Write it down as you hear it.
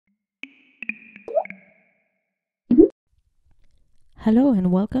Hello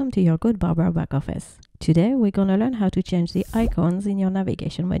and welcome to your GoodBarber back office. Today we're going to learn how to change the icons in your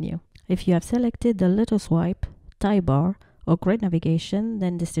navigation menu. If you have selected the little swipe, tie bar or grid navigation,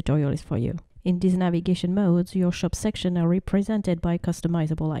 then this tutorial is for you. In these navigation modes, your shop section are represented by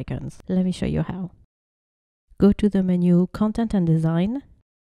customizable icons. Let me show you how. Go to the menu Content and Design,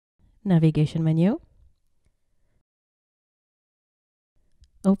 Navigation menu.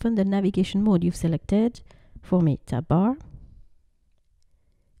 Open the navigation mode you've selected, for me tab bar.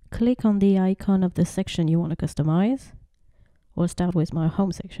 Click on the icon of the section you want to customize. We'll start with my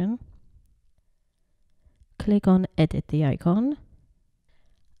home section. Click on Edit the icon.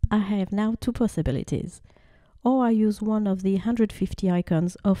 I have now two possibilities. Or I use one of the 150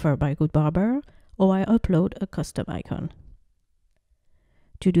 icons offered by GoodBarber, or I upload a custom icon.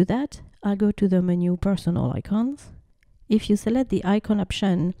 To do that, I'll go to the menu Personal Icons. If you select the icon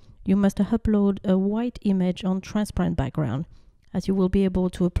option, you must upload a white image on transparent background, as you will be able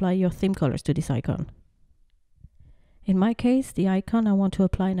to apply your theme colors to this icon. In my case, the icon I want to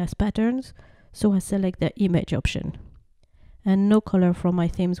apply as patterns, so I select the image option. And no color from my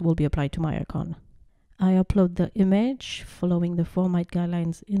themes will be applied to my icon. I upload the image following the format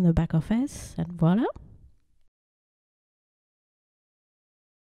guidelines in the back office, and voila!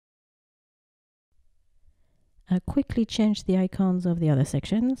 I quickly change the icons of the other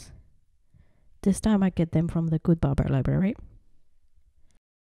sections. This time I get them from the GoodBarber library.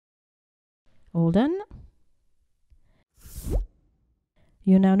 All done.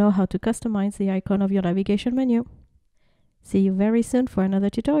 You now know how to customize the icon of your navigation menu. See you very soon for another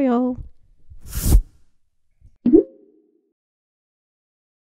tutorial.